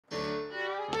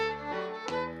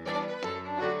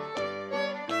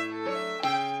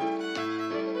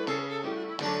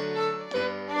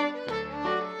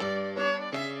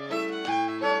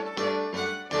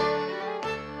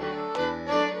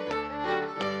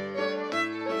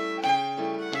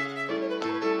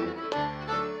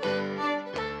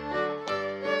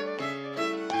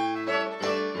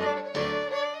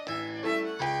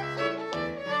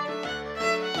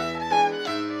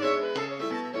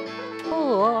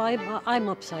I'm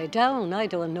upside down. I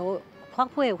don't know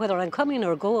what way, whether I'm coming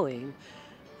or going.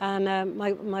 And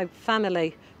my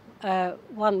family,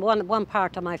 one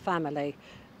part of my family,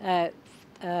 they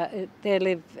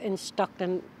live in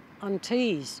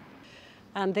Stockton-on-Tees,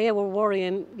 and they were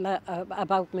worrying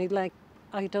about me like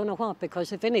I don't know what,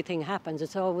 because if anything happens,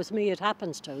 it's always me it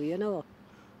happens to, you know.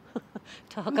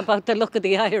 Talk about the look of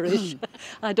the Irish.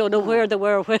 I don't know where they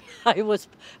were when I was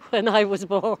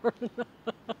born.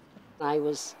 I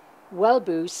was well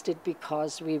boosted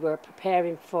because we were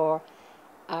preparing for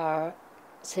our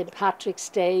St. Patrick's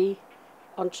Day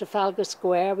on Trafalgar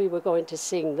Square. We were going to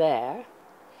sing there,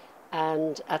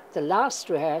 and at the last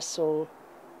rehearsal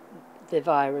the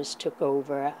virus took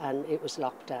over and it was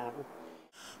locked down.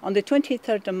 On the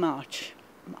 23rd of March,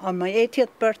 on my 80th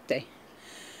birthday,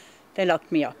 they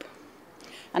locked me up.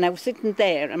 And I was sitting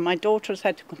there and my daughters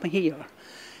had to come here.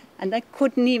 And I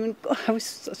couldn't even go, I was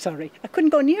so sorry, I couldn't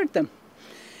go near them.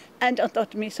 And I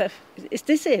thought to myself, is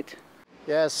this it?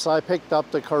 Yes, I picked up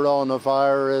the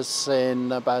coronavirus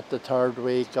in about the 3rd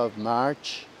week of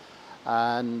March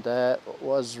and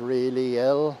was really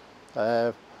ill,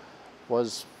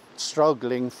 was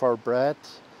struggling for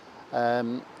breath,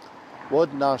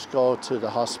 would not go to the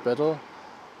hospital.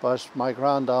 But my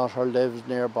granddaughter lives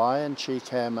nearby and she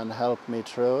came and helped me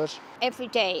through it. Every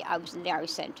day I was in the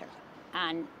Irish Centre,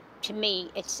 and to me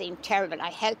it seemed terrible.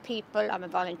 I help people, I'm a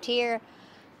volunteer,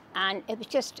 and it was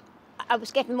just, I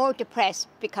was getting more depressed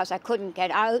because I couldn't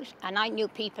get out, and I knew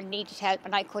people needed help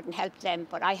and I couldn't help them,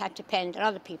 but I had to depend on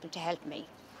other people to help me.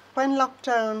 When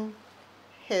lockdown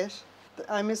hit,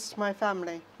 I missed my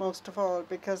family most of all,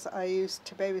 because I used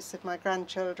to babysit my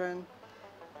grandchildren.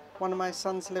 One of my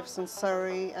sons lives in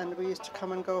Surrey, and we used to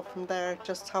come and go from there,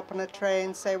 just hop on a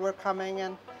train, say we're coming,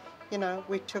 and you know,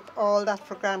 we took all that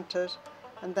for granted.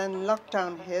 And then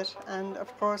lockdown hit, and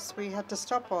of course we had to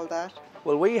stop all that.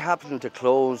 Well, we happened to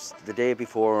close the day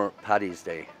before Paddy's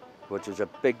Day, which was a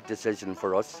big decision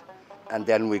for us. And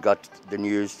then we got the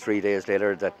news 3 days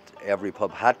later that every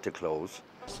pub had to close.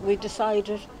 We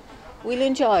decided we'll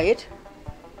enjoy it,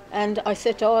 and I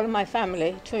said to all of my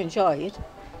family to enjoy it.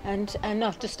 And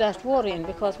not to start worrying,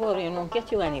 because worrying won't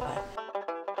get you anywhere.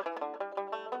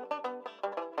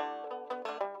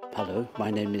 Hello, my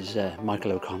name is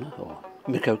Michael O'Connor, or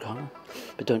Mick O'Connor,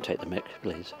 but don't take the Mick,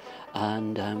 please.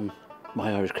 And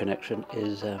my Irish connection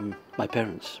is my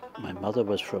parents. My mother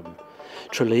was from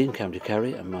Tralee in County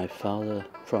Kerry, and my father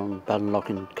from Ballinlough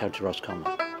in County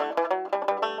Roscommon.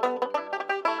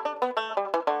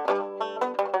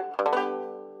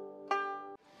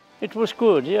 It was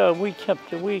good, yeah. We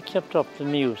kept up the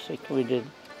music, we did,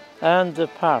 and the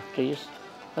parties,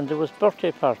 and there was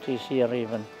birthday parties here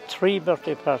even. 3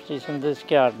 birthday parties in this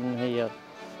garden here,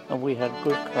 and we had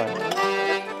good crack.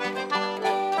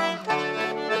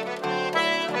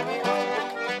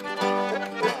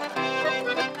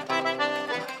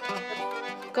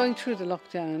 Going through the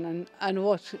lockdown and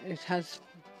what it has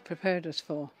prepared us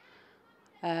for,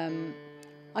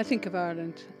 I think of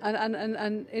Ireland,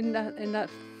 and in that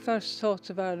first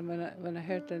thoughts of Ireland when I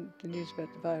heard the news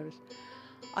about the virus,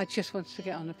 I just wanted to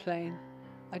get on a plane.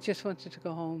 I just wanted to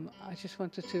go home. I just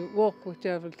wanted to walk with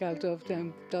Derval Galdove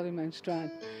down Dollymount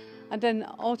Strand. And then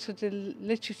also the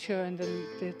literature and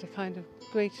the kind of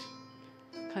great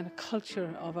kind of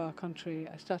culture of our country.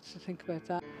 I started to think about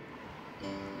that.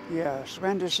 Yes,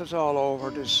 when this is all over,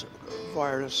 this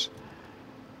virus,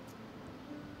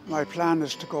 my plan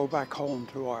is to go back home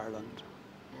to Ireland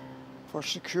for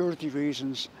security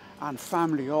reasons and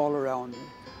family all around me.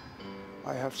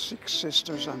 I have 6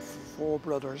 sisters and 4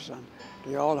 brothers, and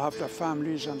they all have their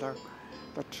families and their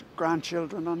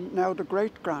grandchildren and now the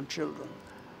great-grandchildren.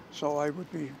 So I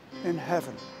would be in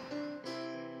heaven.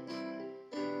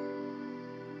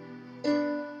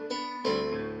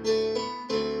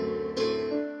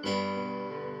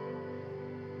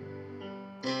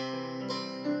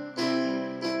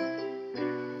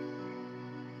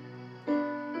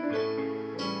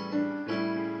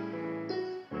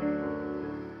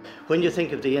 When you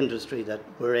think of the industry that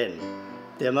we're in,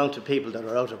 the amount of people that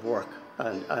are out of work,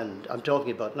 and I'm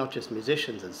talking about not just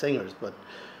musicians and singers, but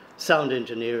sound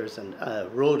engineers and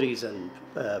roadies and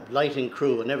lighting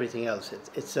crew and everything else,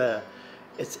 it's a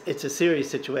serious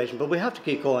situation. But we have to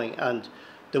keep going, and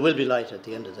there will be light at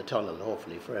the end of the tunnel,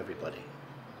 hopefully, for everybody.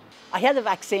 I had the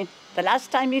vaccine. The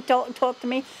last time you talked to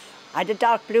me, I had a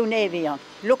dark blue navy on.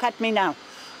 Look at me now.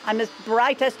 I'm as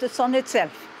bright as the sun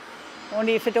itself,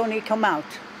 only if it only come out.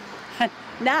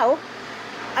 Now,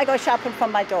 I go shopping for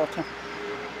my daughter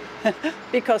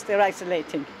because they're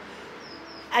isolating.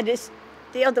 And it's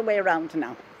the other way around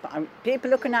now. People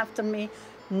looking after me,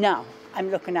 now I'm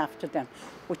looking after them.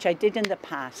 which I did in the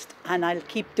past, and I'll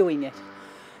keep doing it.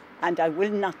 And I will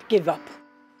not give up.